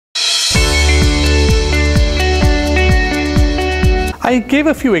I gave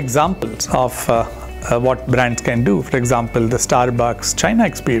a few examples of what brands can do. For example, the Starbucks China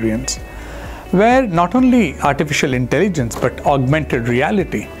experience, where not only artificial intelligence but augmented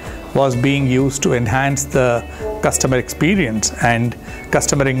reality was being used to enhance the customer experience and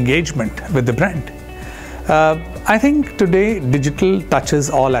customer engagement with the brand. I think today digital touches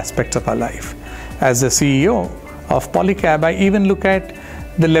all aspects of our life. As the CEO of Polycab, I even look at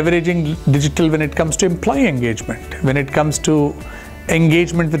the leveraging digital when it comes to employee engagement, when it comes to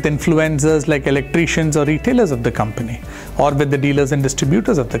engagement with influencers like electricians or retailers of the company, or with the dealers and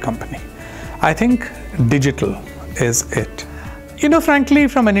distributors of the company. I think digital is it. Frankly,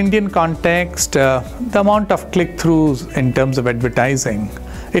 from an Indian context, the amount of click-throughs in terms of advertising,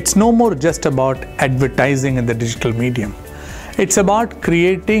 it's no more just about advertising in the digital medium. It's about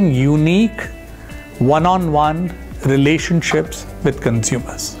creating unique one-on-one relationships with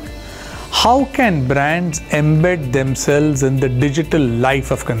consumers. How can brands embed themselves in the digital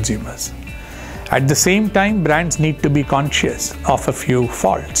life of consumers? At the same time, brands need to be conscious of a few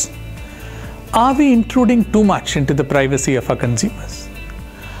faults. Are we intruding too much into the privacy of our consumers?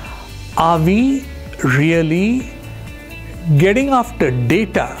 Are we really getting after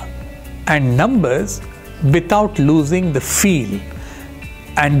data and numbers without losing the feel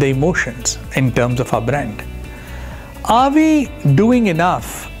and the emotions in terms of our brand? Are we doing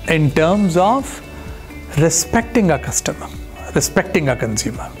enough in terms of respecting our customer, respecting our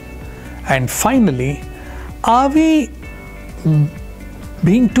consumer? And finally, are we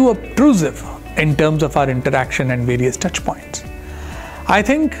being too obtrusive in terms of our interaction and various touch points? I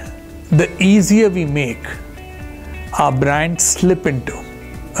think the easier we make our brand slip into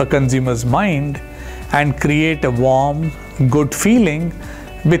a consumer's mind and create a warm, good feeling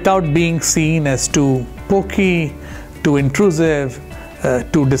without being seen as too pokey, too intrusive,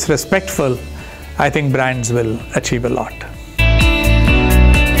 too disrespectful, I think brands will achieve a lot.